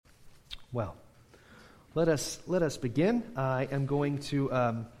Well, let us begin. I am going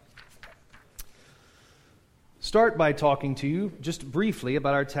to start by talking to you just briefly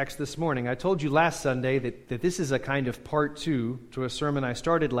about our text this morning. I told you last Sunday that this is a kind of part 2 to a sermon I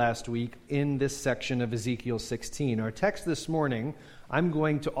started last week in this section of Ezekiel 16. Our text this morning, I'm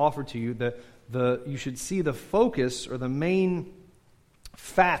going to offer to you you should see the focus or the main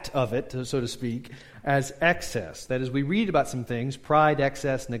fat of it, so to speak, as excess. That is, we read about some things: pride,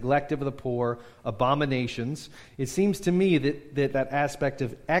 excess, neglect of the poor, abominations. It seems to me that aspect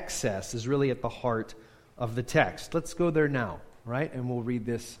of excess is really at the heart of the text. Let's go there now, right? And we'll read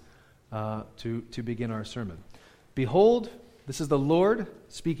this to begin our sermon. Behold, this is the Lord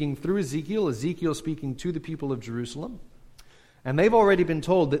speaking through Ezekiel speaking to the people of Jerusalem. And they've already been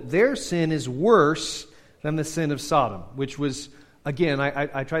told that their sin is worse than the sin of Sodom, which was, again,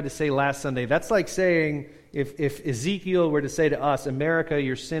 I tried to say last Sunday, that's like saying if Ezekiel were to say to us, America,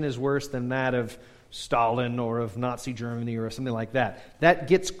 your sin is worse than that of Stalin or of Nazi Germany or something like that. That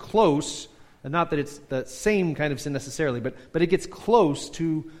gets close, not that it's the same kind of sin necessarily, but it gets close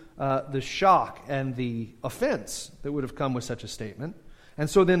to the shock and the offense that would have come with such a statement. And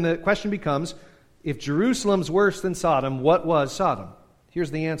so then the question becomes, if Jerusalem's worse than Sodom, what was Sodom? Here's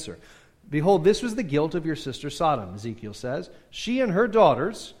the answer. Behold, this was the guilt of your sister Sodom, Ezekiel says. She and her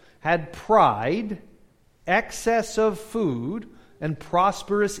daughters had pride, excess of food, and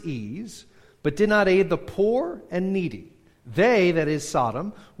prosperous ease, but did not aid the poor and needy. They, that is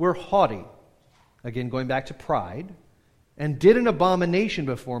Sodom, were haughty, again going back to pride, and did an abomination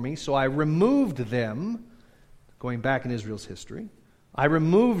before me, so I removed them, going back in Israel's history. I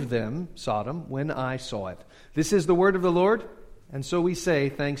removed them, Sodom, when I saw it. This is the word of the Lord, and so we say,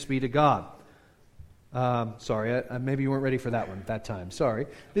 thanks be to God. Sorry, maybe you weren't ready for that one at that time. Sorry.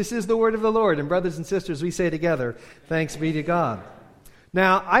 This is the word of the Lord, and brothers and sisters, we say together, thanks be to God.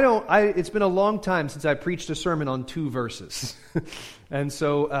 Now, it's been a long time since I preached a sermon on 2 verses. And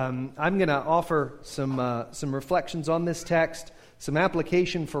so I'm going to offer some reflections on this text, some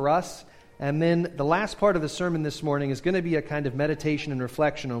application for us, and then the last part of the sermon this morning is going to be a kind of meditation and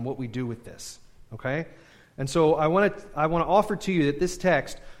reflection on what we do with this. Okay? And so I want to offer to you that this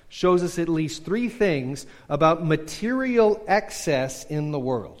text shows us at least 3 things about material excess in the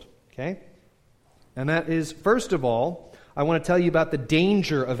world. Okay? And that is, first of all, I want to tell you about the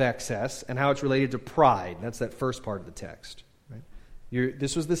danger of excess and how it's related to pride. That's that first part of the text. Right?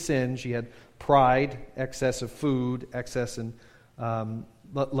 This was the sin. She had pride, excess of food, excess in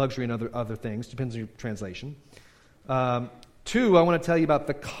luxury and other things. Depends on your translation. 2, I want to tell you about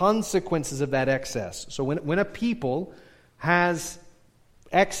the consequences of that excess. So when a people has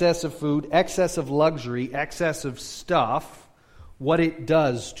excess of food, excess of luxury, excess of stuff, what it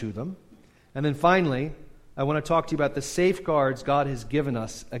does to them. And then finally, I want to talk to you about the safeguards God has given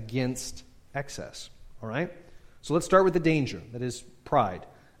us against excess. All right? So let's start with the danger, that is pride.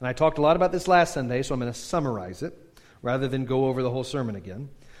 And I talked a lot about this last Sunday, so I'm going to summarize it rather than go over the whole sermon again.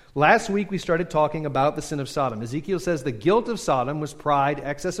 Last week we started talking about the sin of Sodom. Ezekiel says the guilt of Sodom was pride,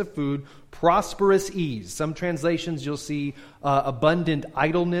 excess of food, prosperous ease. Some translations you'll see abundant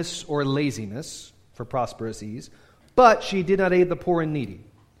idleness or laziness for prosperous ease. But she did not aid the poor and needy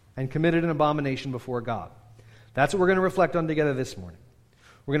and committed an abomination before God. That's what we're going to reflect on together this morning.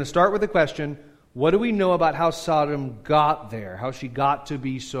 We're going to start with the question, what do we know about how Sodom got there, how she got to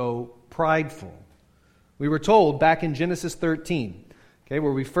be so prideful? We were told back in Genesis 13, okay,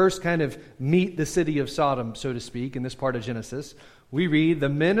 where we first kind of meet the city of Sodom, so to speak, in this part of Genesis, we read, the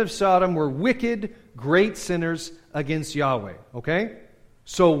men of Sodom were wicked, great sinners against Yahweh. Okay?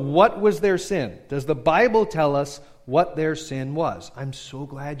 So what was their sin? Does the Bible tell us what their sin was? I'm so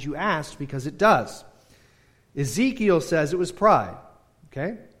glad you asked, because it does. Ezekiel says it was pride.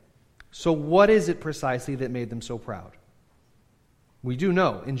 Okay? So what is it precisely that made them so proud? We do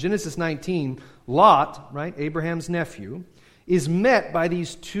know. In Genesis 19, Lot, right, Abraham's nephew, is met by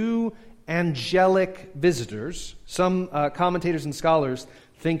these 2 angelic visitors. Some commentators and scholars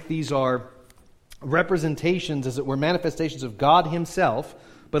think these are representations, as it were, manifestations of God himself.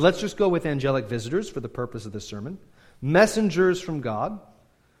 But let's just go with angelic visitors for the purpose of this sermon. Messengers from God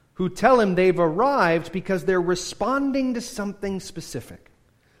who tell him they've arrived because they're responding to something specific.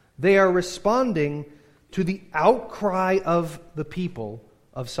 They are responding to the outcry of the people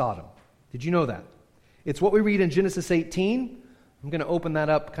of Sodom. Did you know that? It's what we read in Genesis 18. I'm going to open that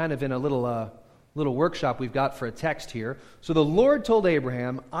up kind of in a little workshop we've got for a text here. So the Lord told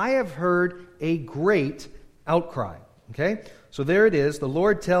Abraham, I have heard a great outcry. Okay? So there it is. The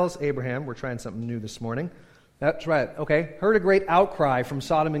Lord tells Abraham, we're trying something new this morning. That's right. Okay. Heard a great outcry from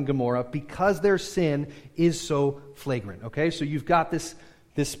Sodom and Gomorrah because their sin is so flagrant. Okay. So you've got this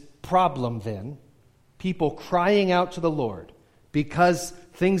problem then, people crying out to the Lord because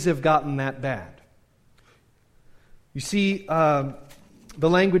things have gotten that bad. You see, the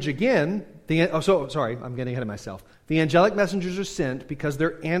language again, I'm getting ahead of myself. The angelic messengers are sent because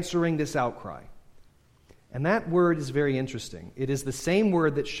they're answering this outcry. And that word is very interesting. It is the same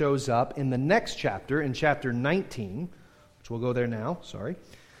word that shows up in the next chapter, in chapter 19, which we'll go there now,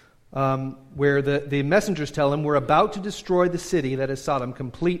 where the messengers tell him, we're about to destroy the city, that is Sodom,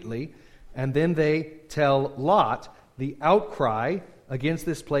 completely. And then they tell Lot, the outcry against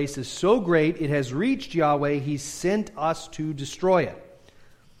this place is so great, it has reached Yahweh, He sent us to destroy it.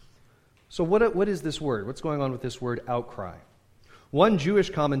 So what is this word? What's going on with this word outcry? One Jewish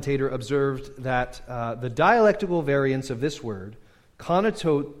commentator observed that the dialectical variants of this word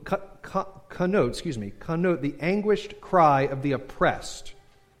connote the anguished cry of the oppressed,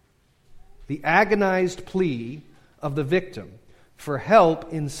 the agonized plea of the victim for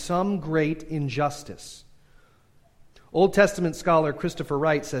help in some great injustice. Old Testament scholar Christopher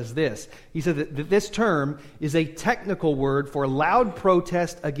Wright says this. He said that this term is a technical word for loud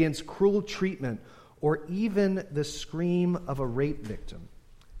protest against cruel treatment or even the scream of a rape victim.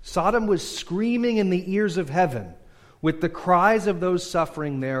 Sodom was screaming in the ears of heaven with the cries of those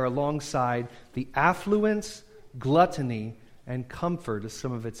suffering there alongside the affluence, gluttony, and comfort of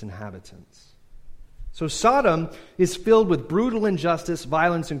some of its inhabitants. So Sodom is filled with brutal injustice,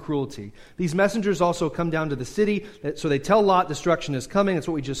 violence, and cruelty. These messengers also come down to the city, so they tell Lot destruction is coming. That's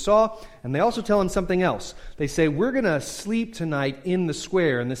what we just saw. And they also tell him something else. They say, we're going to sleep tonight in the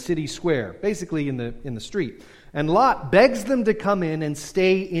square, in the city square, basically in the street. And Lot begs them to come in and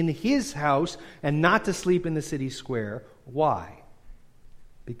stay in his house and not to sleep in the city square. Why?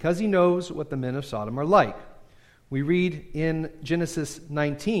 Because he knows what the men of Sodom are like. We read in Genesis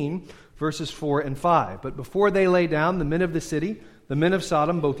 19, verses 4 and 5. But before they lay down, the men of the city, the men of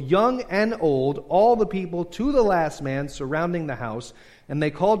Sodom, both young and old, all the people to the last man surrounding the house, and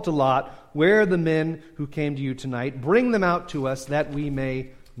they called to Lot, where are the men who came to you tonight? Bring them out to us that we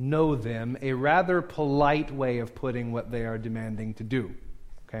may know them. A rather polite way of putting what they are demanding to do.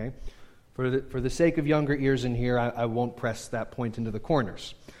 Okay? For the sake of younger ears in here, I won't press that point into the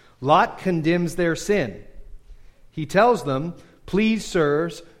corners. Lot condemns their sin. He tells them, please,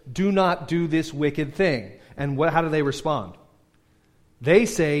 sirs, do not do this wicked thing. And how do they respond? They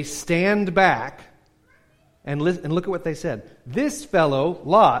say, stand back, and look at what they said. This fellow,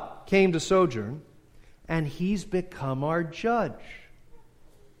 Lot, came to sojourn, and he's become our judge.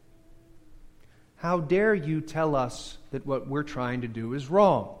 How dare you tell us that what we're trying to do is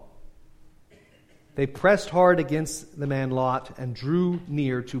wrong? They pressed hard against the man Lot and drew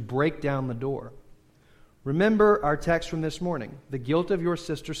near to break down the door. Remember our text from this morning. The guilt of your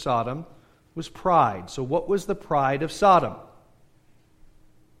sister Sodom was pride. So what was the pride of Sodom?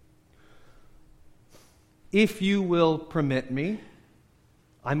 If you will permit me,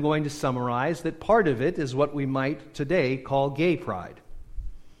 I'm going to summarize that part of it is what we might today call gay pride.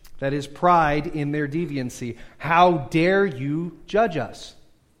 That is pride in their deviancy. How dare you judge us?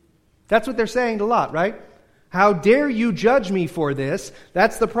 That's what they're saying to Lot, right? How dare you judge me for this?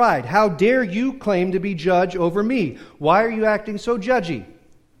 That's the pride. How dare you claim to be judge over me? Why are you acting so judgy?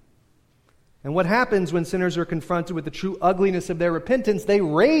 And what happens when sinners are confronted with the true ugliness of their repentance? They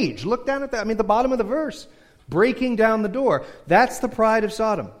rage. Look down at that. The bottom of the verse. Breaking down the door. That's the pride of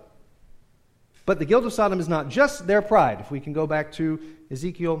Sodom. But the guilt of Sodom is not just their pride. If we can go back to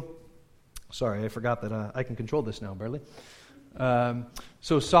Ezekiel. Sorry, I forgot that I can control this now, barely.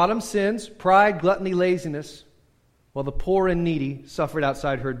 So Sodom sins, pride, gluttony, laziness, while the poor and needy suffered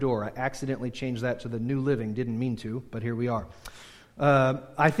outside her door. I accidentally changed that to the New Living. Didn't mean to, but here we are.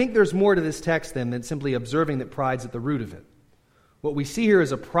 I think there's more to this text than simply observing that pride's at the root of it. What we see here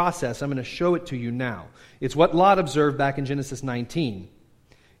is a process. I'm going to show it to you now. It's what Lot observed back in Genesis 19.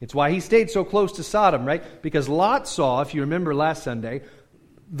 It's why he stayed so close to Sodom, right? Because Lot saw, if you remember last Sunday,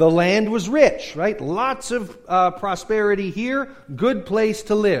 the land was rich, right? Lots of prosperity here, good place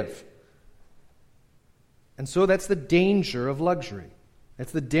to live. And so that's the danger of luxury.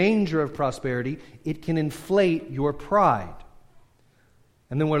 That's the danger of prosperity. It can inflate your pride.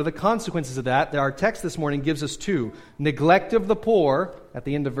 And then what are the consequences of that? Our text this morning gives us two. Neglect of the poor, at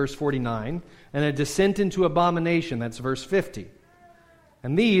the end of verse 49, and a descent into abomination, that's verse 50.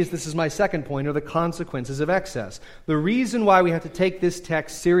 And this is my second point, are the consequences of excess. The reason why we have to take this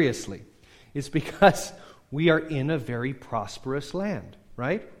text seriously is because we are in a very prosperous land,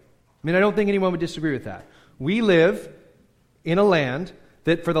 right? I don't think anyone would disagree with that. We live in a land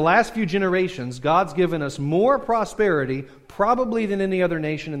that for the last few generations, God's given us more prosperity probably than any other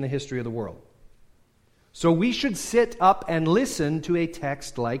nation in the history of the world. So we should sit up and listen to a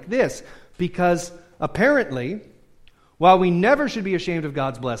text like this, because apparently, while we never should be ashamed of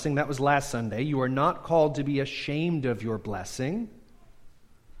God's blessing, that was last Sunday, you are not called to be ashamed of your blessing.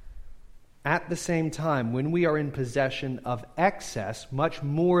 At the same time, when we are in possession of excess, much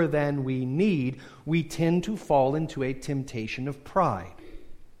more than we need, we tend to fall into a temptation of pride,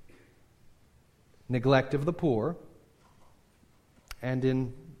 neglect of the poor, and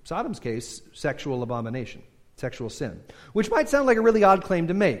in Sodom's case, sexual abomination, sexual sin, which might sound like a really odd claim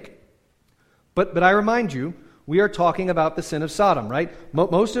to make. But I remind you, we are talking about the sin of Sodom, right?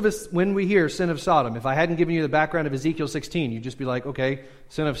 Most of us, when we hear sin of Sodom, if I hadn't given you the background of Ezekiel 16, you'd just be like, okay,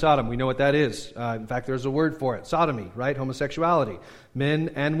 sin of Sodom, we know what that is. In fact, there's a word for it, sodomy, right? Homosexuality.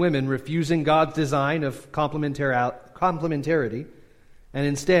 Men and women refusing God's design of complementarity and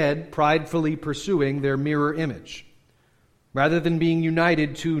instead pridefully pursuing their mirror image. Rather than being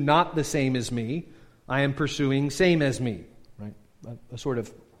united to not the same as me, I am pursuing same as me, right? A sort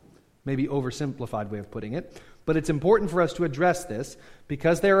of maybe oversimplified way of putting it. But it's important for us to address this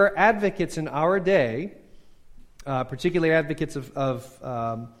because there are advocates in our day, particularly advocates of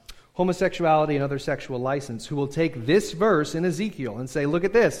homosexuality and other sexual license, who will take this verse in Ezekiel and say, look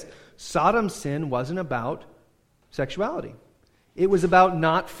at this, Sodom's sin wasn't about sexuality. It was about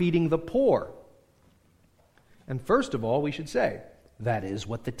not feeding the poor. And first of all, we should say, that is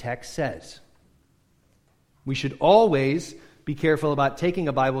what the text says. We should always be careful about taking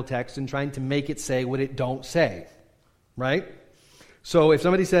a Bible text and trying to make it say what it don't say, right? So if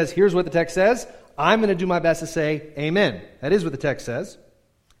somebody says, here's what the text says, I'm going to do my best to say, amen. That is what the text says.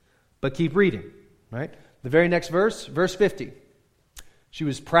 But keep reading, right? The very next verse, verse 50. She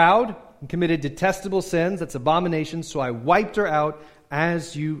was proud and committed detestable sins, that's abominations, so I wiped her out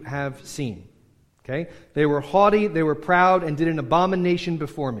as you have seen. Okay? They were haughty, they were proud, and did an abomination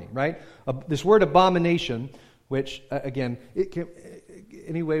before me, right? This word abomination, which, again,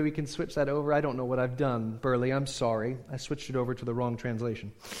 any way we can switch that over? I don't know what I've done, Burley. I'm sorry. I switched it over to the wrong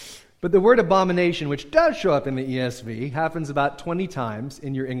translation. But the word abomination, which does show up in the ESV, happens about 20 times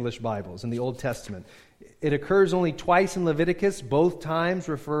in your English Bibles, in the Old Testament. It occurs only twice in Leviticus, both times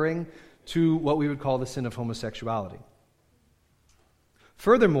referring to what we would call the sin of homosexuality.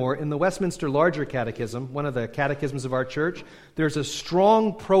 Furthermore, in the Westminster Larger Catechism, one of the catechisms of our church, there's a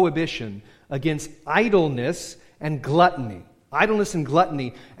strong prohibition against idleness and gluttony. Idleness and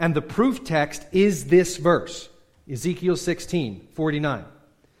gluttony. And the proof text is this verse, Ezekiel 16:49.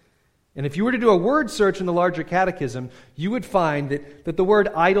 And if you were to do a word search in the Larger Catechism, you would find that the word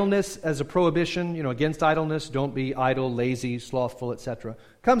idleness as a prohibition, against idleness, don't be idle, lazy, slothful, etc.,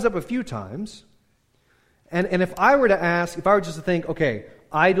 comes up a few times. And if I were just to think, okay,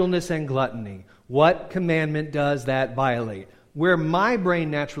 idleness and gluttony, what commandment does that violate? Where my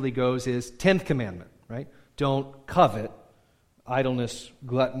brain naturally goes is 10th commandment, right? Don't covet. Idleness,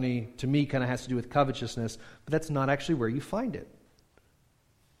 gluttony, to me kind of has to do with covetousness, but that's not actually where you find it.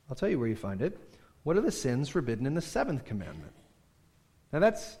 I'll tell you where you find it. What are the sins forbidden in the 7th commandment? Now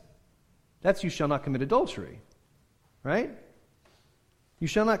that's you shall not commit adultery, right? You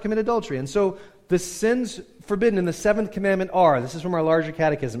shall not commit adultery. And so the sins forbidden in the 7th commandment are, this is from our Larger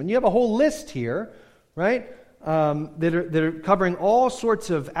Catechism, and you have a whole list here, right, that are covering all sorts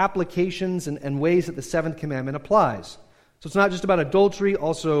of applications and ways that the 7th commandment applies. So it's not just about adultery,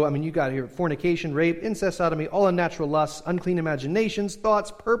 also, you got here fornication, rape, incest, sodomy, all unnatural lusts, unclean imaginations,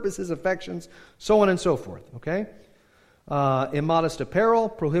 thoughts, purposes, affections, so on and so forth, okay? Immodest apparel,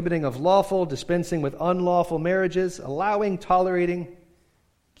 prohibiting of lawful, dispensing with unlawful marriages, allowing, tolerating,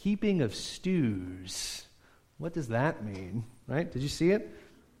 keeping of stews. What does that mean? Right? Did you see it?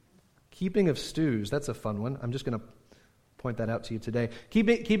 Keeping of stews. That's a fun one. I'm just going to point that out to you today.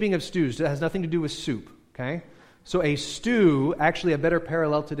 Keeping of stews. It has nothing to do with soup. Okay? So a stew, actually a better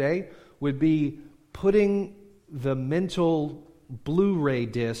parallel today, would be putting the mental Blu-ray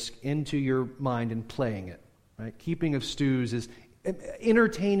disc into your mind and playing it. Right? Keeping of stews is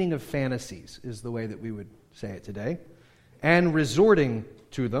entertaining of fantasies is the way that we would say it today. And resorting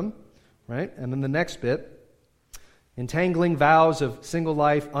to them, right? And then the next bit, entangling vows of single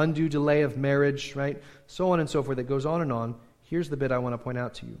life, undue delay of marriage, right? So on and so forth. It goes on and on. Here's the bit I want to point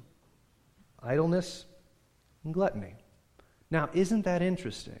out to you. Idleness and gluttony. Now, isn't that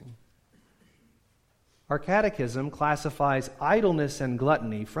interesting? Our catechism classifies idleness and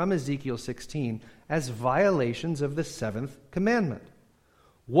gluttony from Ezekiel 16 as violations of the 7th commandment.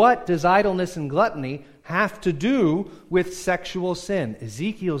 What does idleness and gluttony have to do with sexual sin?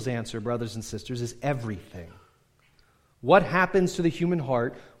 Ezekiel's answer, brothers and sisters, is everything. What happens to the human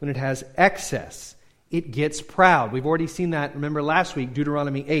heart when it has excess? It gets proud. We've already seen that, remember last week,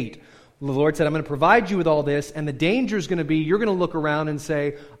 Deuteronomy 8. The Lord said, I'm going to provide you with all this, and the danger is going to be you're going to look around and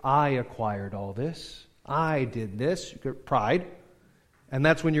say, I acquired all this. I did this. Pride. And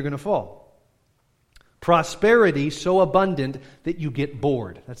that's when you're going to fall. Prosperity so abundant that you get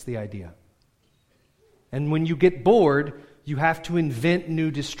bored. That's the idea. And when you get bored, you have to invent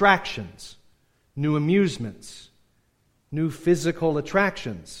new distractions, new amusements, new physical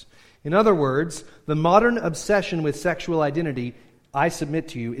attractions. In other words, the modern obsession with sexual identity, I submit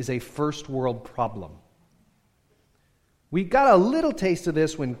to you, is a first world problem. We got a little taste of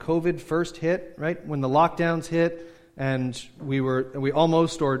this when COVID first hit, right? When the lockdowns hit, and we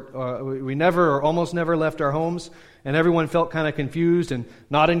almost never left our homes, and everyone felt kind of confused and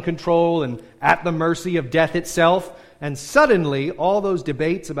not in control and at the mercy of death itself. And suddenly, all those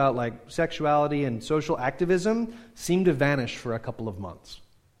debates about like sexuality and social activism seemed to vanish for a couple of months.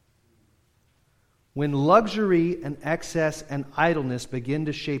 When luxury and excess and idleness begin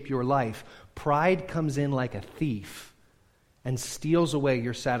to shape your life, pride comes in like a thief and steals away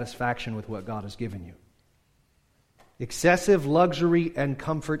your satisfaction with what God has given you. Excessive luxury and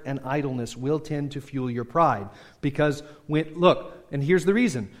comfort and idleness will tend to fuel your pride. Because and here's the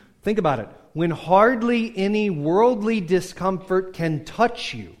reason. Think about it. When hardly any worldly discomfort can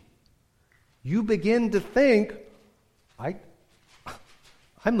touch you, you begin to think,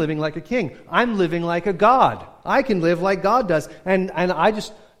 I'm living like a king. I'm living like a god. I can live like God does. And I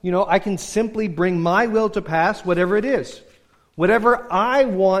just, I can simply bring my will to pass, whatever it is. Whatever I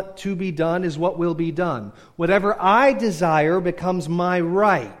want to be done is what will be done. Whatever I desire becomes my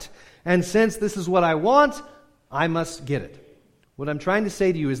right. And since this is what I want, I must get it. What I'm trying to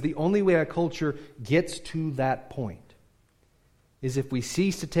say to you is the only way our culture gets to that point is if we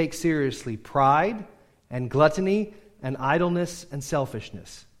cease to take seriously pride and gluttony and idleness and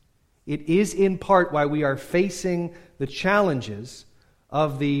selfishness. It is in part why we are facing the challenges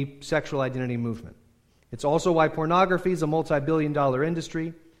of the sexual identity movement. It's also why pornography is a multi-billion-dollar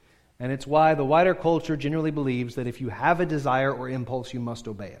industry, and it's why the wider culture generally believes that if you have a desire or impulse, you must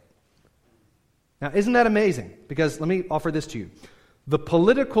obey it. Now, isn't that amazing? Because let me offer this to you. The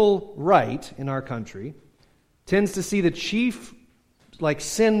political right in our country tends to see the chief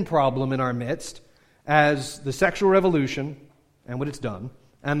sin problem in our midst as the sexual revolution and what it's done,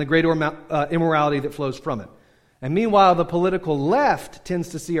 and the great immorality that flows from it. And meanwhile, the political left tends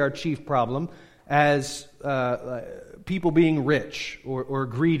to see our chief problem as people being rich or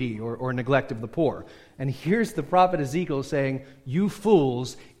greedy or neglect of the poor. And here's the prophet Ezekiel saying, you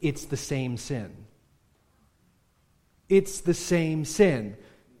fools, it's the same sin. It's the same sin.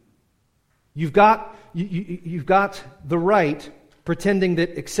 You've got the right pretending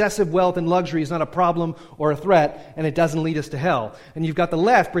that excessive wealth and luxury is not a problem or a threat, and it doesn't lead us to hell. And you've got the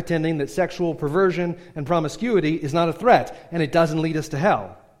left pretending that sexual perversion and promiscuity is not a threat, and it doesn't lead us to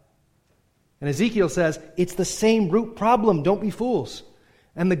hell. And Ezekiel says, it's the same root problem, don't be fools.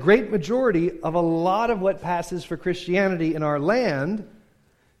 And the great majority of a lot of what passes for Christianity in our land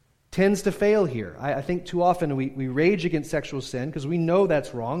tends to fail here. I think too often we rage against sexual sin because we know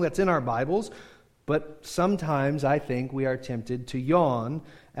that's wrong, that's in our Bibles, but sometimes I think we are tempted to yawn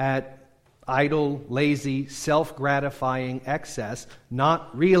at idle, lazy, self-gratifying excess,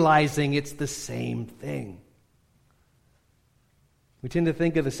 not realizing it's the same thing. We tend to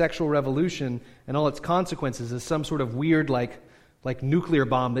think of the sexual revolution and all its consequences as some sort of weird, like nuclear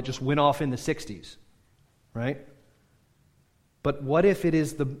bomb that just went off in the 60s, right? But what if it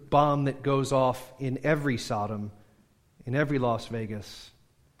is the bomb that goes off in every Sodom, in every Las Vegas,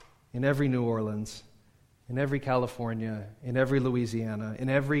 in every New Orleans, in every California, in every Louisiana, in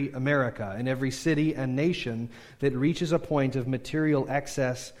every America, in every city and nation that reaches a point of material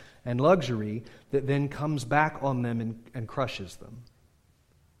excess and luxury that then comes back on them and crushes them?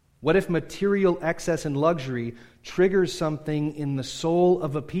 What if material excess and luxury triggers something in the soul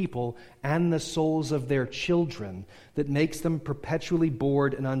of a people and the souls of their children that makes them perpetually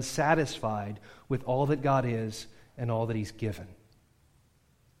bored and unsatisfied with all that God is and all that He's given?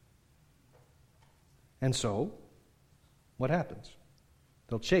 And so, what happens?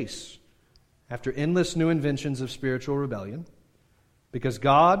 They'll chase after endless new inventions of spiritual rebellion because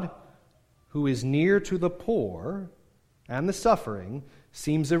God, who is near to the poor and the suffering,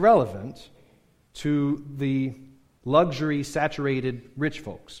 seems irrelevant to the luxury-saturated rich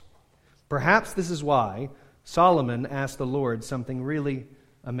folks. Perhaps this is why Solomon asked the Lord something really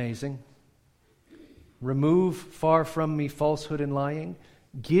amazing. Remove far from me falsehood and lying.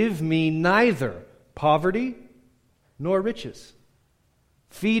 Give me neither poverty nor riches.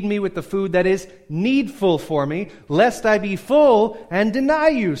 Feed me with the food that is needful for me, lest I be full and deny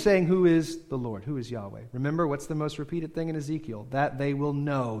you, saying, who is the Lord? Who is Yahweh? Remember, what's the most repeated thing in Ezekiel? That they will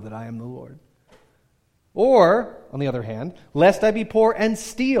know that I am the Lord. Or, on the other hand, lest I be poor and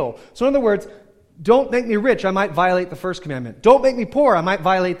steal. So in other words, don't make me rich, I might violate the first commandment. Don't make me poor, I might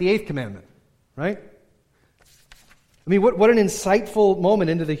violate the eighth commandment. Right? I mean, what an insightful moment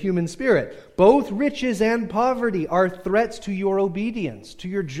into the human spirit. Both riches and poverty are threats to your obedience, to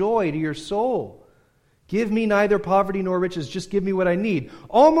your joy, to your soul. Give me neither poverty nor riches, just give me what I need.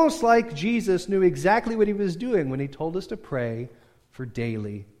 Almost like Jesus knew exactly what he was doing when he told us to pray for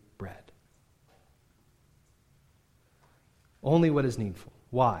daily bread. Only what is needful.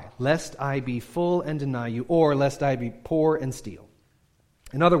 Why? Lest I be full and deny you, or lest I be poor and steal.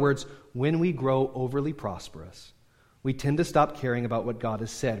 In other words, when we grow overly prosperous, we tend to stop caring about what God has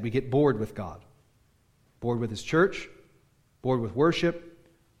said. We get bored with God. Bored with His church, bored with worship,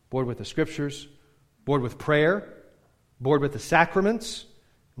 bored with the Scriptures, bored with prayer, bored with the sacraments,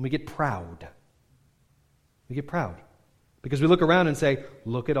 and we get proud. We get proud. Because we look around and say,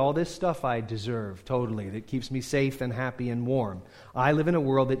 look at all this stuff I deserve totally, that keeps me safe and happy and warm. I live in a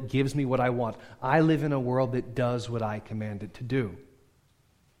world that gives me what I want. I live in a world that does what I command it to do.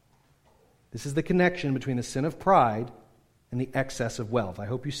 This is the connection between the sin of pride and the excess of wealth. I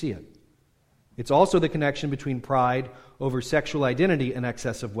hope you see it. It's also the connection between pride over sexual identity and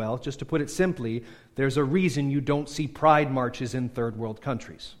excess of wealth. Just to put it simply, there's a reason you don't see pride marches in third world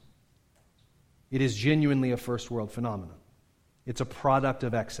countries. It is genuinely a first world phenomenon. It's a product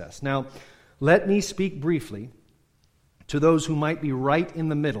of excess. Now, let me speak briefly to those who might be right in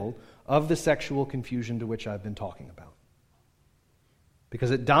the middle of the sexual confusion to which I've been talking about, because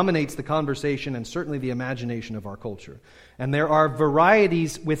it dominates the conversation and certainly the imagination of our culture. And there are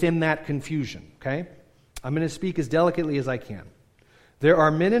varieties within that confusion, okay? I'm going to speak as delicately as I can. There are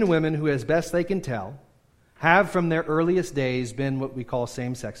men and women who, as best they can tell, have from their earliest days been what we call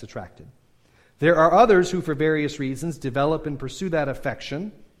same-sex attracted. There are others who, for various reasons, develop and pursue that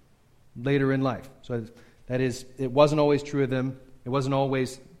affection later in life. So that is, it wasn't always true of them. They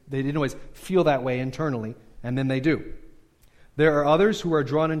didn't always feel that way internally, and then they do. There are others who are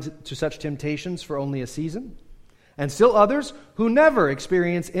drawn into such temptations for only a season, and still others who never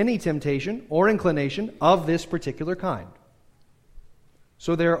experience any temptation or inclination of this particular kind.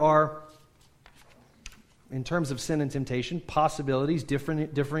 So there are, in terms of sin and temptation, possibilities,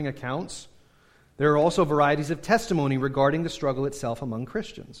 differing accounts. There are also varieties of testimony regarding the struggle itself among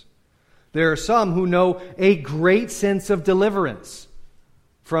Christians. There are some who know a great sense of deliverance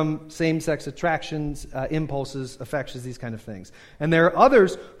from same-sex attractions, impulses, affections, these kind of things. And there are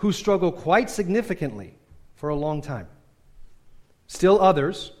others who struggle quite significantly for a long time. Still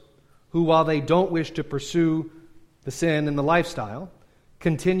others who, while they don't wish to pursue the sin and the lifestyle,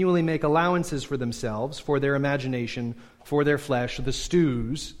 continually make allowances for themselves, for their imagination, for their flesh, the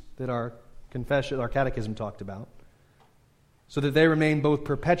stews that our catechism talked about, so that they remain both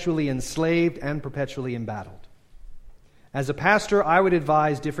perpetually enslaved and perpetually embattled. As a pastor, I would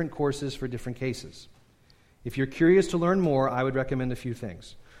advise different courses for different cases. If you're curious to learn more, I would recommend a few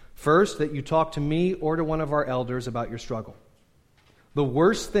things. First, that you talk to me or to one of our elders about your struggle. The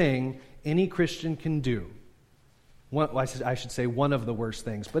worst thing any Christian can do, I should say one of the worst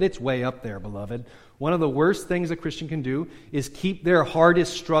things, but it's way up there, beloved. One of the worst things a Christian can do is keep their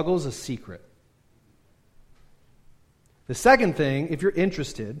hardest struggles a secret. The second thing, if you're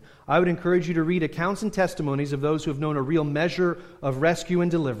interested, I would encourage you to read accounts and testimonies of those who have known a real measure of rescue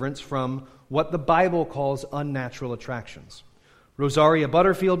and deliverance from what the Bible calls unnatural attractions. Rosaria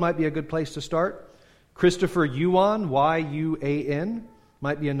Butterfield might be a good place to start. Christopher Yuan, Y-U-A-N,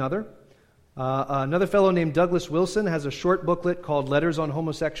 might be another. Another fellow named Douglas Wilson has a short booklet called Letters on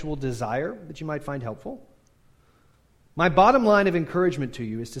Homosexual Desire that you might find helpful. My bottom line of encouragement to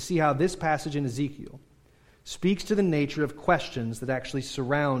you is to see how this passage in Ezekiel speaks to the nature of questions that actually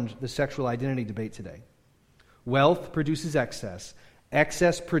surround the sexual identity debate today. Wealth produces excess.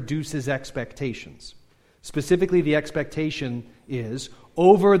 Excess produces expectations. Specifically, the expectation is,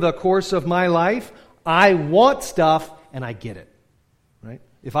 over the course of my life, I want stuff and I get it. Right?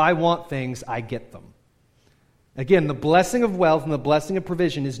 If I want things, I get them. Again, the blessing of wealth and the blessing of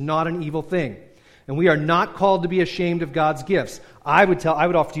provision is not an evil thing. And we are not called to be ashamed of God's gifts. I would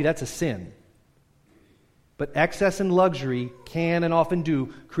offer to you that's a sin. But excess and luxury can and often do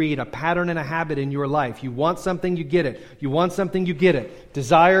create a pattern and a habit in your life. You want something, you get it. You want something, you get it.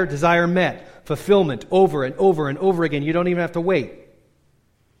 Desire met. Fulfillment over and over and over again. You don't even have to wait.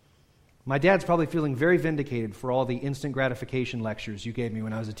 My dad's probably feeling very vindicated for all the instant gratification lectures you gave me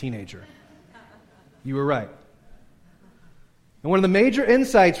when I was a teenager. You were right. And one of the major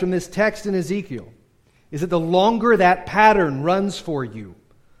insights from this text in Ezekiel is that the longer that pattern runs for you,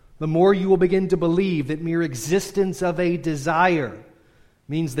 the more you will begin to believe that mere existence of a desire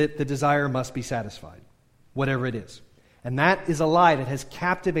means that the desire must be satisfied, whatever it is. And that is a lie that has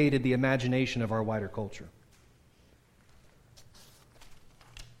captivated the imagination of our wider culture.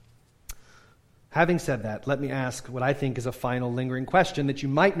 Having said that, let me ask what I think is a final lingering question that you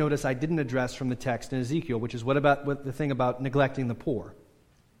might notice I didn't address from the text in Ezekiel, which is what the thing about neglecting the poor?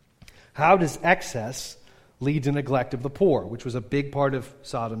 How does excess lead to neglect of the poor, which was a big part of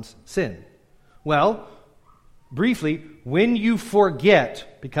Sodom's sin? Well, briefly, when you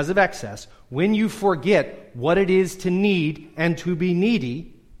forget, because of excess, when you forget what it is to need and to be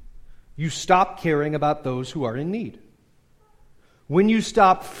needy, you stop caring about those who are in need. When you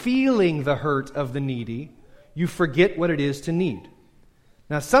stop feeling the hurt of the needy, you forget what it is to need.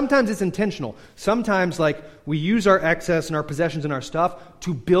 Now, sometimes it's intentional. Sometimes, like, we use our excess and our possessions and our stuff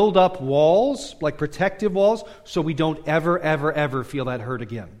to build up walls, like protective walls, so we don't ever feel that hurt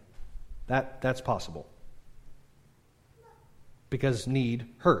again. That's possible. Because need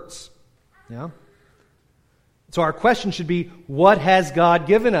hurts. Yeah? So our question should be, what has God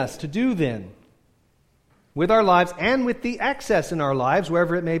given us to do then? With our lives and with the excess in our lives,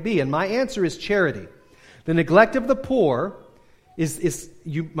 wherever it may be. And my answer is charity. The neglect of the poor is,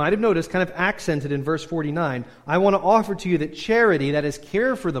 you might have noticed, kind of accented in verse 49. I want to offer to you that charity, that is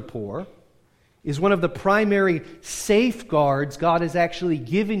care for the poor, is one of the primary safeguards God has actually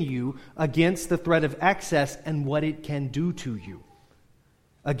given you against the threat of excess and what it can do to you.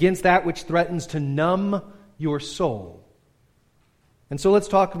 Against that which threatens to numb your soul. And so let's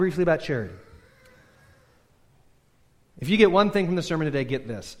talk briefly about charity. If you get one thing from the sermon today, get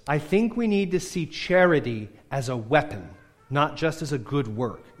this. I think we need to see charity as a weapon, not just as a good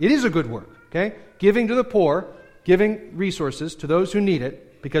work. It is a good work, okay? Giving to the poor, giving resources to those who need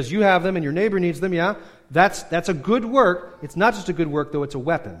it, because you have them and your neighbor needs them, yeah? That's a good work. It's not just a good work, though, it's a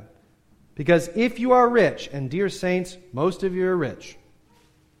weapon. Because if you are rich, and dear saints, most of you are rich,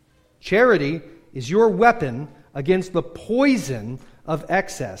 charity is your weapon against the poison of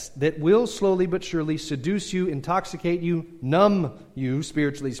excess that will slowly but surely seduce you, intoxicate you, numb you,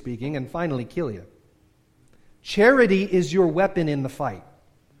 spiritually speaking, and finally kill you. Charity is your weapon in the fight.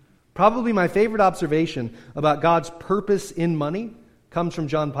 Probably my favorite observation about God's purpose in money comes from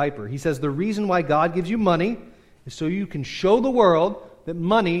John Piper. He says the reason why God gives you money is so you can show the world that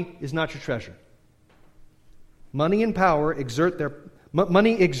money is not your treasure. Money and power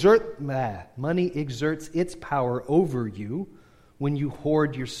money exerts its power over you when you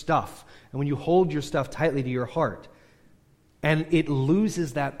hoard your stuff and when you hold your stuff tightly to your heart. And it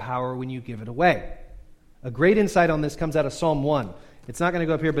loses that power when you give it away. A great insight on this comes out of Psalm 1. It's not going to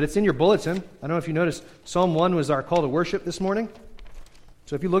go up here, but it's in your bulletin. I don't know if you noticed, Psalm 1 was our call to worship this morning.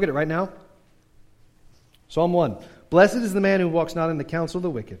 So if you look at it right now, Psalm 1. Blessed is the man who walks not in the counsel of the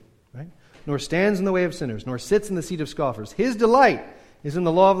wicked, right? Nor stands in the way of sinners, nor sits in the seat of scoffers. His delight is in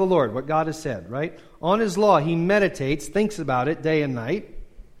the law of the Lord, what God has said, right? On His law he meditates, thinks about it day and night.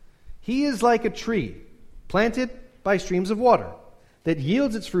 He is like a tree planted by streams of water that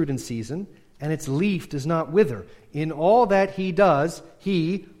yields its fruit in season, and its leaf does not wither. In all that he does,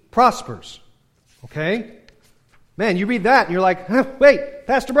 he prospers. Okay? Man, you read that and you're like, wait,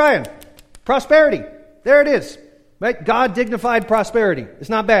 Pastor Brian, prosperity. There it is. Right? God dignified prosperity. It's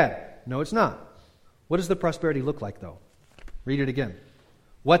not bad. No, it's not. What does the prosperity look like, though? Read it again.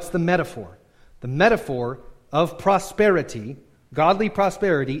 What's the metaphor? The metaphor of prosperity, godly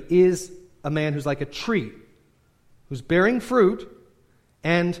prosperity, is a man who's like a tree, who's bearing fruit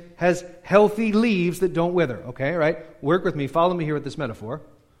and has healthy leaves that don't wither. Okay, right? Work with me. Follow me here with this metaphor.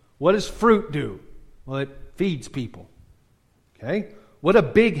 What does fruit do? Well, it feeds people. Okay? What do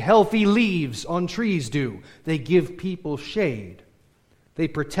big, healthy leaves on trees do? They give people shade. They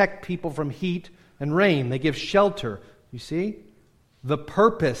protect people from heat and rain. They give shelter. You see? The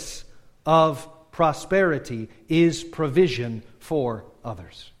purpose of prosperity is provision for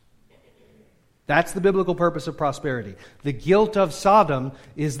others. That's the biblical purpose of prosperity. The guilt of Sodom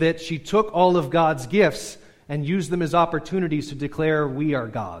is that she took all of God's gifts and used them as opportunities to declare we are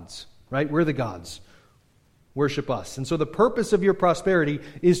gods. Right? We're the gods. Worship us. And so the purpose of your prosperity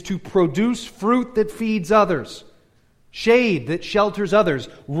is to produce fruit that feeds others. Shade that shelters others.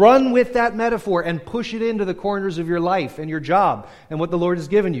 Run with that metaphor and push it into the corners of your life and your job and what the Lord has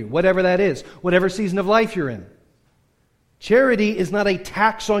given you, whatever that is, whatever season of life you're in. Charity is not a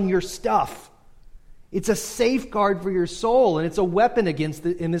tax on your stuff. It's a safeguard for your soul, and it's a weapon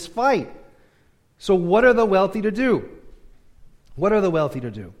in this fight. So what are the wealthy to do? What are the wealthy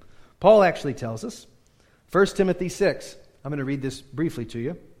to do? Paul actually tells us, 1 Timothy 6, I'm going to read this briefly to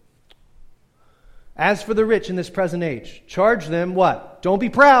you. As for the rich in this present age, charge them what? Don't be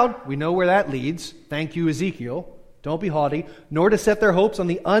proud. We know where that leads. Thank you, Ezekiel. Don't be haughty, nor to set their hopes on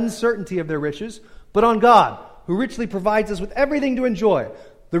the uncertainty of their riches, but on God, who richly provides us with everything to enjoy.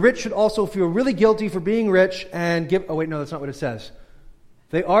 The rich should also feel really guilty for being rich and give... Oh, wait, no, that's not what it says.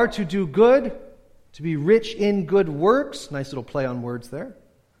 They are to do good, to be rich in good works. Nice little play on words there.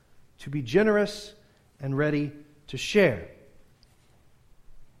 To be generous and ready to share.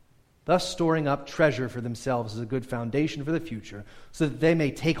 Thus storing up treasure for themselves as a good foundation for the future, so that they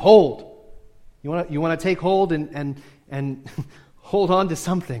may take hold. You want to take hold and hold on to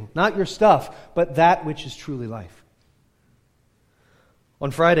something. Not your stuff, but that which is truly life. On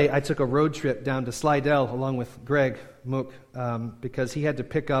Friday, I took a road trip down to Slidell along with Greg Mook because he had to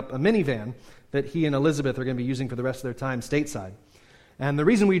pick up a minivan that he and Elizabeth are going to be using for the rest of their time stateside. And the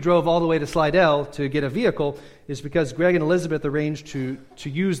reason we drove all the way to Slidell to get a vehicle is because Greg and Elizabeth arranged to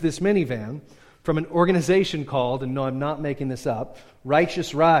use this minivan from an organization called, and no, I'm not making this up,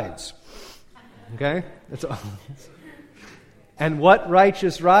 Righteous Rides. Okay? And what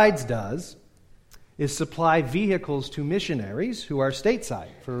Righteous Rides does is supply vehicles to missionaries who are stateside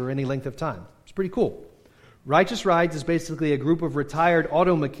for any length of time. It's pretty cool. Righteous Rides is basically a group of retired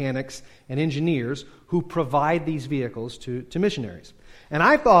auto mechanics and engineers who provide these vehicles to missionaries. And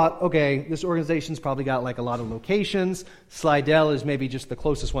I thought, okay, this organization's probably got like a lot of locations. Slidell is maybe just the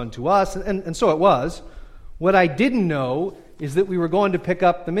closest one to us, and so it was. What I didn't know is that we were going to pick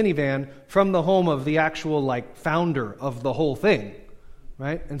up the minivan from the home of the actual like founder of the whole thing,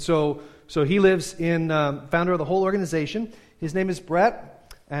 right? And so he lives in founder of the whole organization. His name is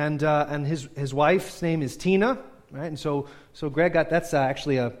Brett, and his wife's name is Tina, right? And so Greg got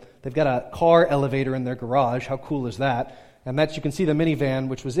they've got a car elevator in their garage. How cool is that? And that you can see the minivan,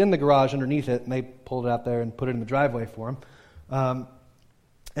 which was in the garage underneath it, and they pulled it out there and put it in the driveway for him.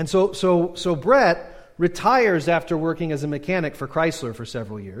 And so Brett retires after working as a mechanic for Chrysler for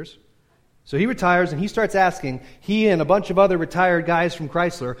several years. So he retires and he starts asking, he and a bunch of other retired guys from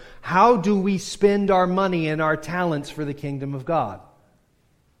Chrysler, how do we spend our money and our talents for the kingdom of God?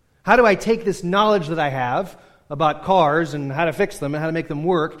 How do I take this knowledge that I have about cars and how to fix them and how to make them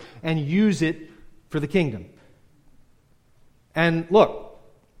work and use it for the kingdom? And look,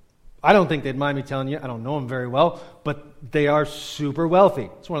 I don't think they'd mind me telling you, I don't know them very well, but they are super wealthy.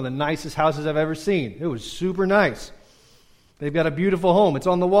 It's one of the nicest houses I've ever seen. It was super nice. They've got a beautiful home. It's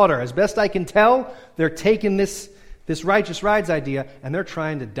on the water. As best I can tell, they're taking this Righteous Rides idea and they're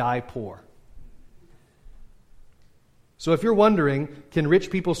trying to die poor. So if you're wondering, can rich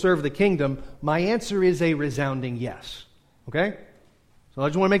people serve the kingdom? My answer is a resounding yes. Okay? So I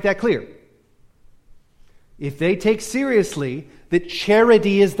just want to make that clear. If they take seriously that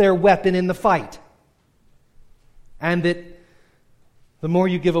charity is their weapon in the fight, and that the more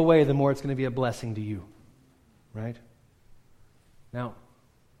you give away, the more it's going to be a blessing to you. Right? Now,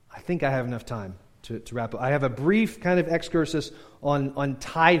 I think I have enough time to wrap up. I have a brief kind of excursus on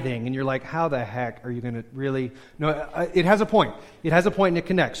tithing, and you're like, how the heck are you going to really... No, it has a point. It has a point and it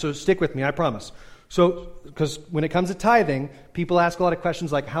connects, so stick with me, I promise. So, because when it comes to tithing, people ask a lot of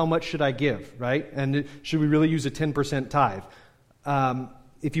questions like, how much should I give, right? And should we really use a 10% tithe?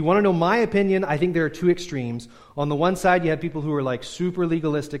 If you want to know my opinion, I think there are two extremes. On the one side, you have people who are like super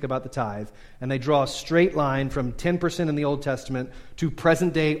legalistic about the tithe, and they draw a straight line from 10% in the Old Testament to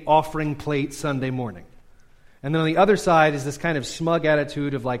present-day offering plate Sunday morning. And then on the other side is this kind of smug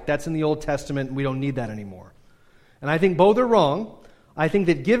attitude of like, that's in the Old Testament, and we don't need that anymore. And I think both are wrong. I think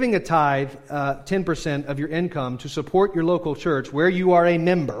that giving a tithe, 10% of your income to support your local church where you are a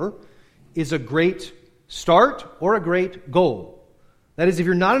member is a great start or a great goal. That is, if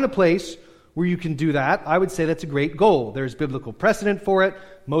you're not in a place where you can do that, I would say that's a great goal. There's biblical precedent for it.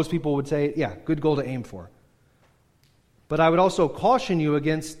 Most people would say, yeah, good goal to aim for. But I would also caution you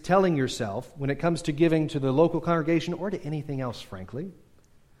against telling yourself, when it comes to giving to the local congregation or to anything else, frankly,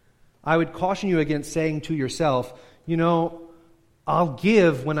 I would caution you against saying to yourself, you know, I'll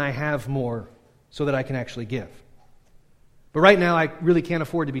give when I have more so that I can actually give. But right now, I really can't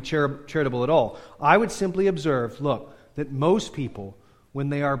afford to be charitable at all. I would simply observe, look, that most people, when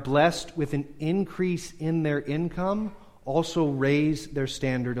they are blessed with an increase in their income, also raise their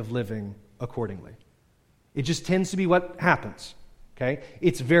standard of living accordingly. It just tends to be what happens. Okay?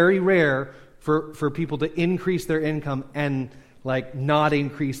 It's very rare for people to increase their income and like not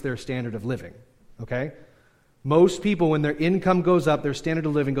increase their standard of living. Okay? Most people, when their income goes up, their standard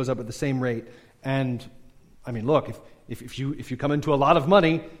of living goes up at the same rate. And I mean, look, if you come into a lot of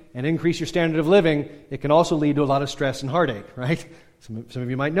money and increase your standard of living, it can also lead to a lot of stress and heartache, right? Some of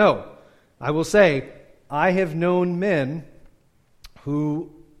you might know. I will say, I have known men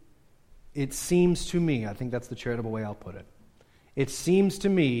who, it seems to me, I think that's the charitable way I'll put it, it seems to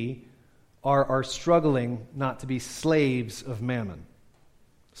me are struggling not to be slaves of mammon,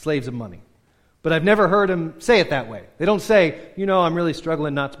 slaves of money. But I've never heard them say it that way. They don't say, I'm really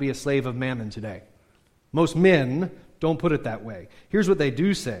struggling not to be a slave of mammon today. Most men don't put it that way. Here's what they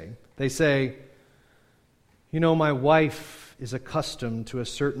do say. They say, my wife is accustomed to a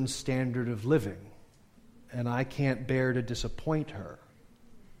certain standard of living, and I can't bear to disappoint her.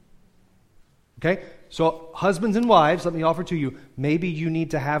 Okay? So husbands and wives, let me offer to you, maybe you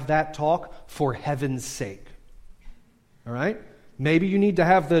need to have that talk for heaven's sake. All right? Maybe you need to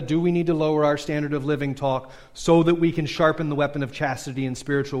have the do we need to lower our standard of living talk so that we can sharpen the weapon of chastity and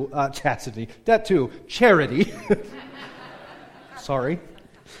spiritual, chastity, that too, charity. Sorry.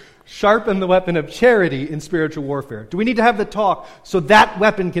 Sharpen the weapon of charity in spiritual warfare. Do we need to have the talk so that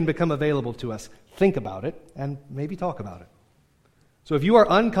weapon can become available to us? Think about it and maybe talk about it. So if you are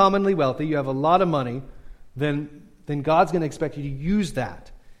uncommonly wealthy, you have a lot of money, then God's going to expect you to use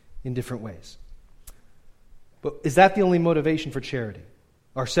that in different ways. But is that the only motivation for charity?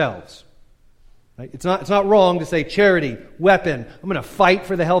 Ourselves. Right? It's not wrong to say charity, weapon. I'm going to fight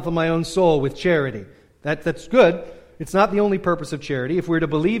for the health of my own soul with charity. That's good. It's not the only purpose of charity. If we're to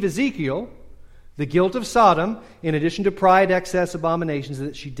believe Ezekiel, the guilt of Sodom, in addition to pride, excess, abominations, is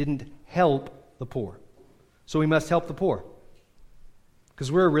that she didn't help the poor. So we must help the poor.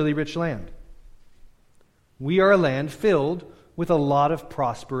 Because we're a really rich land. We are a land filled with a lot of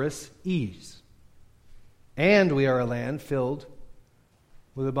prosperous ease. And we are a land filled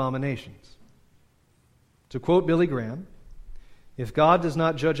with abominations. To quote Billy Graham, if God does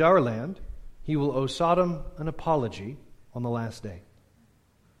not judge our land, He will owe Sodom an apology on the last day.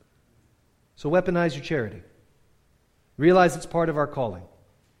 So weaponize your charity. Realize it's part of our calling.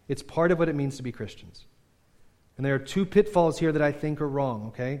 It's part of what it means to be Christians. And there are two pitfalls here that I think are wrong,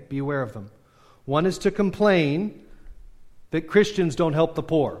 okay? Be aware of them. One is to complain that Christians don't help the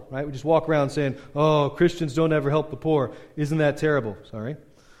poor, right? We just walk around saying, Christians don't ever help the poor. Isn't that terrible? Sorry.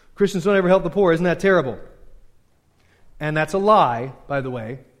 Christians don't ever help the poor. Isn't that terrible? And that's a lie, by the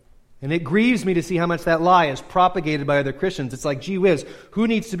way. And it grieves me to see how much that lie is propagated by other Christians. It's like, gee whiz, who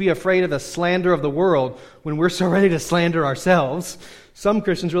needs to be afraid of the slander of the world when we're so ready to slander ourselves? Some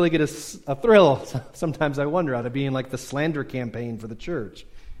Christians really get a thrill, sometimes I wonder, out of being like the slander campaign for the church.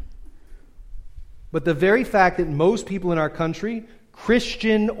 But the very fact that most people in our country,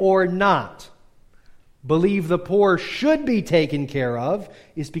 Christian or not, believe the poor should be taken care of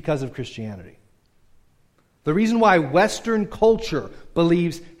is because of Christianity. The reason why Western culture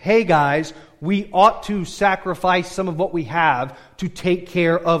believes, hey guys, we ought to sacrifice some of what we have to take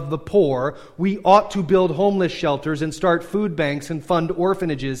care of the poor. We ought to build homeless shelters and start food banks and fund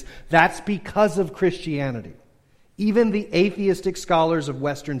orphanages. That's because of Christianity. Even the atheistic scholars of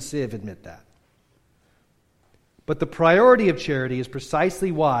Western Civ admit that. But the priority of charity is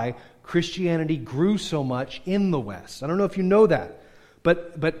precisely why Christianity grew so much in the West. I don't know if you know that.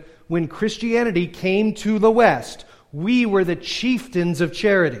 But when Christianity came to the West, we were the chieftains of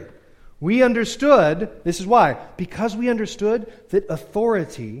charity. We understood, this is why, because we understood that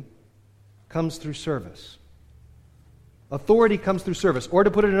authority comes through service. Authority comes through service. Or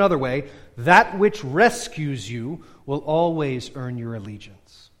to put it another way, that which rescues you will always earn your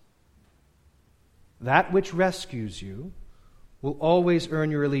allegiance. That which rescues you will always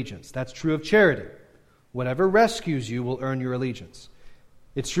earn your allegiance. That's true of charity. Whatever rescues you will earn your allegiance.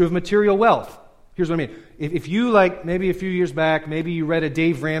 It's true of material wealth. Here's what I mean. If you, maybe a few years back, maybe you read a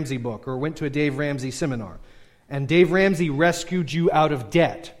Dave Ramsey book or went to a Dave Ramsey seminar, and Dave Ramsey rescued you out of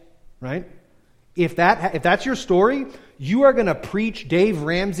debt, right? If that's your story, you are going to preach Dave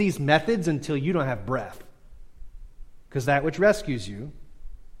Ramsey's methods until you don't have breath. Because that which rescues you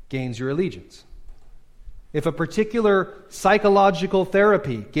gains your allegiance. If a particular psychological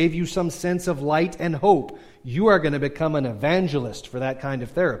therapy gave you some sense of light and hope, you are going to become an evangelist for that kind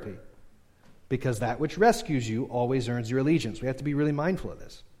of therapy. Because that which rescues you always earns your allegiance. We have to be really mindful of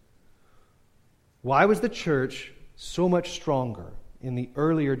this. Why was the church so much stronger in the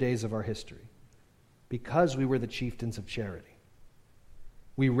earlier days of our history? Because we were the chieftains of charity.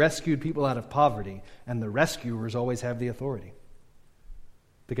 We rescued people out of poverty, and the rescuers always have the authority.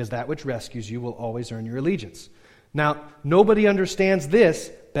 Because that which rescues you will always earn your allegiance. Now, nobody understands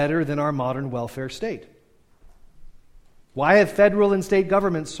this better than our modern welfare state. Why have federal and state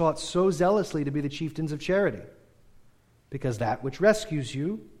governments sought so zealously to be the chieftains of charity? Because that which rescues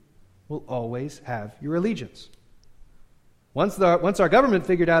you will always have your allegiance. Once our government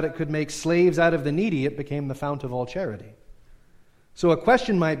figured out it could make slaves out of the needy, it became the fount of all charity. So a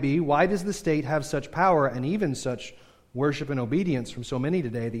question might be, why does the state have such power and even such worship and obedience from so many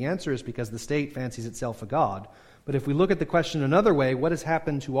today? The answer is because the state fancies itself a god. But if we look at the question another way, what has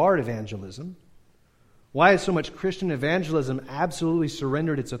happened to our evangelism? Why has so much Christian evangelism absolutely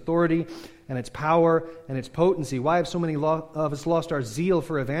surrendered its authority and its power and its potency? Why have so many of us lost our zeal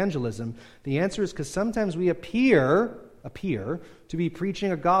for evangelism? The answer is because sometimes we appear to be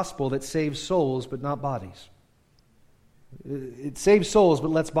preaching a gospel that saves souls but not bodies. It saves souls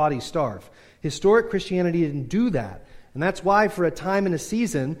but lets bodies starve. Historic Christianity didn't do that. And that's why for a time and a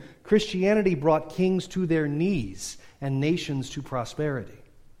season, Christianity brought kings to their knees and nations to prosperity.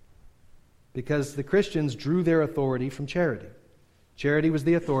 Because the Christians drew their authority from charity. Charity was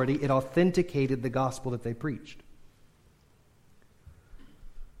the authority. It authenticated the gospel that they preached.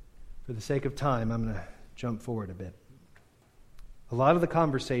 For the sake of time, I'm going to jump forward a bit. A lot of the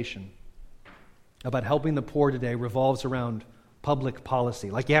conversation about helping the poor today revolves around public policy.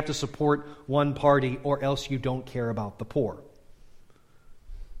 Like you have to support one party or else you don't care about the poor.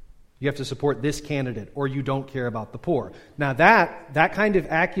 You have to support this candidate or you don't care about the poor. Now that kind of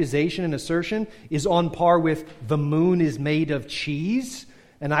accusation and assertion is on par with the moon is made of cheese,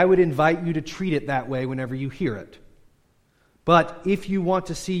 and I would invite you to treat it that way whenever you hear it. But if you want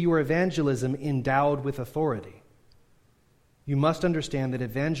to see your evangelism endowed with authority, you must understand that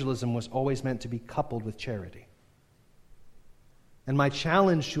evangelism was always meant to be coupled with charity. And my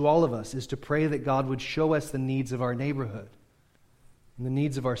challenge to all of us is to pray that God would show us the needs of our neighborhood and the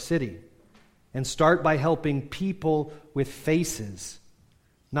needs of our city, and start by helping people with faces,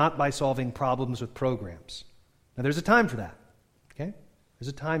 not by solving problems with programs. Now, there's a time for that, okay? There's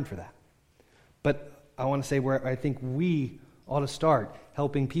a time for that. But I want to say where I think we ought to start,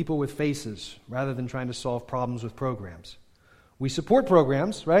 helping people with faces rather than trying to solve problems with programs. We support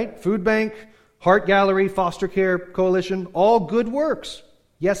programs, right? Food Bank, Heart Gallery, Foster Care Coalition, all good works.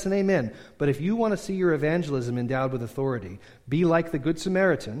 Yes and amen. But if you want to see your evangelism endowed with authority, be like the Good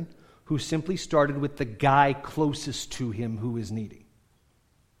Samaritan who simply started with the guy closest to him who is needy.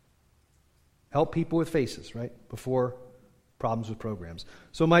 Help people with faces, right? Before problems with programs.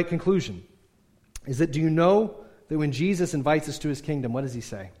 So my conclusion is that do you know that when Jesus invites us to his kingdom, what does he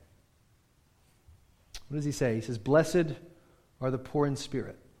say? What does he say? He says, "Blessed are the poor in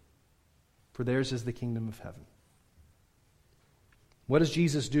spirit, for theirs is the kingdom of heaven." What does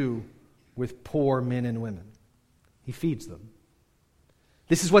Jesus do with poor men and women? He feeds them.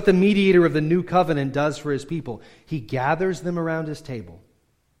 This is what the mediator of the new covenant does for his people. He gathers them around his table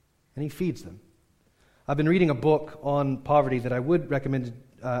and he feeds them. I've been reading a book on poverty that I would recommend,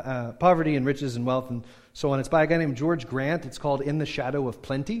 Poverty and Riches and Wealth and so on. It's by a guy named George Grant. It's called In the Shadow of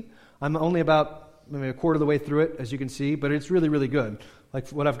Plenty. I'm only about maybe a quarter of the way through it, as you can see, but it's really, really good. Like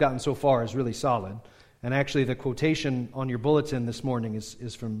what I've gotten so far is really solid. And actually the quotation on your bulletin this morning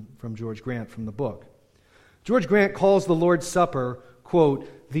is from George Grant from the book. George Grant calls the Lord's Supper, quote,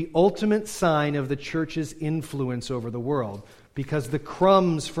 "the ultimate sign of the church's influence over the world, because the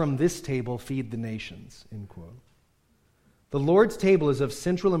crumbs from this table feed the nations," end quote. The Lord's table is of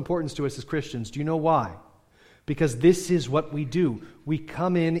central importance to us as Christians. Do you know why? Because this is what we do. We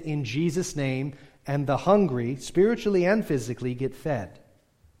come in Jesus' name, and the hungry, spiritually and physically, get fed.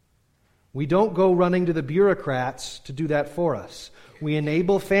 We don't go running to the bureaucrats to do that for us. We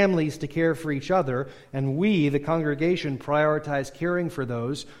enable families to care for each other, and we, the congregation, prioritize caring for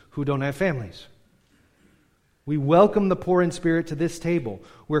those who don't have families. We welcome the poor in spirit to this table,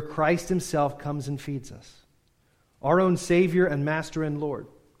 where Christ himself comes and feeds us. Our own Savior and Master and Lord,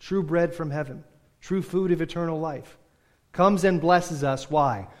 true bread from heaven, true food of eternal life, comes and blesses us.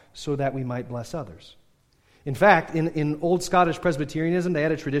 Why? So that we might bless others. In fact, in old Scottish Presbyterianism, they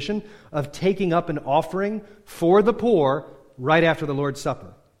had a tradition of taking up an offering for the poor right after the Lord's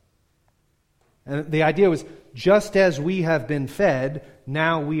Supper. And the idea was, just as we have been fed,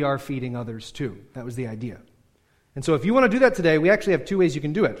 now we are feeding others too. That was the idea. And so if you want to do that today, we actually have two ways you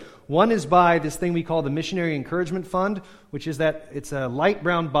can do it. One is by this thing we call the Missionary Encouragement Fund, which is that it's a light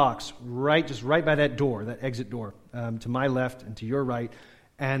brown box just right by that door, that exit door, to my left and to your right.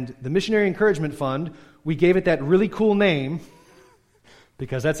 And the Missionary Encouragement Fund, we gave it that really cool name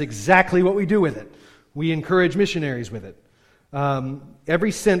because that's exactly what we do with it. We encourage missionaries with it.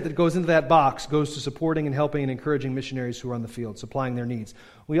 Every cent that goes into that box goes to supporting and helping and encouraging missionaries who are on the field, supplying their needs.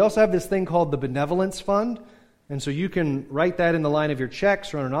 We also have this thing called the Benevolence Fund, and so you can write that in the line of your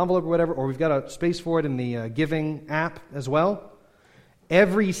checks or on an envelope or whatever, or we've got a space for it in the giving app as well.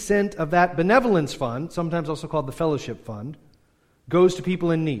 Every cent of that Benevolence Fund, sometimes also called the Fellowship Fund, goes to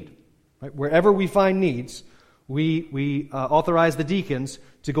people in need. Right? Wherever we find needs, we authorize the deacons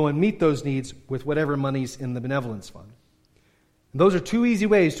to go and meet those needs with whatever money's in the Benevolence Fund. Those are two easy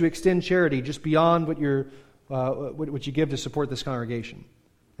ways to extend charity just beyond what you give to support this congregation.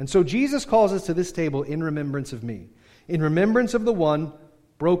 And so Jesus calls us to this table in remembrance of me, in remembrance of the one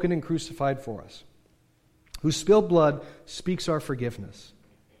broken and crucified for us, whose spilled blood speaks our forgiveness,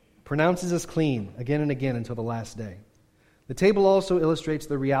 pronounces us clean again and again until the last day. The table also illustrates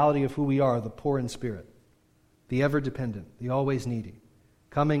the reality of who we are, the poor in spirit, the ever-dependent, the always needy,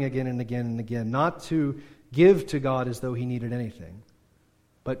 coming again and again and again, not to give to God as though he needed anything,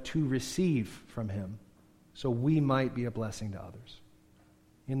 but to receive from him so we might be a blessing to others.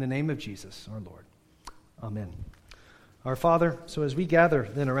 In the name of Jesus, our Lord. Amen. Our Father, so as we gather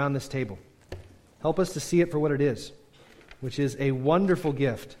then around this table, help us to see it for what it is, which is a wonderful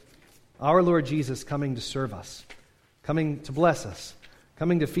gift. Our Lord Jesus coming to serve us, coming to bless us,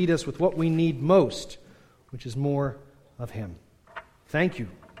 coming to feed us with what we need most, which is more of him. Thank you,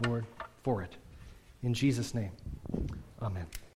 Lord, for it. In Jesus' name, amen.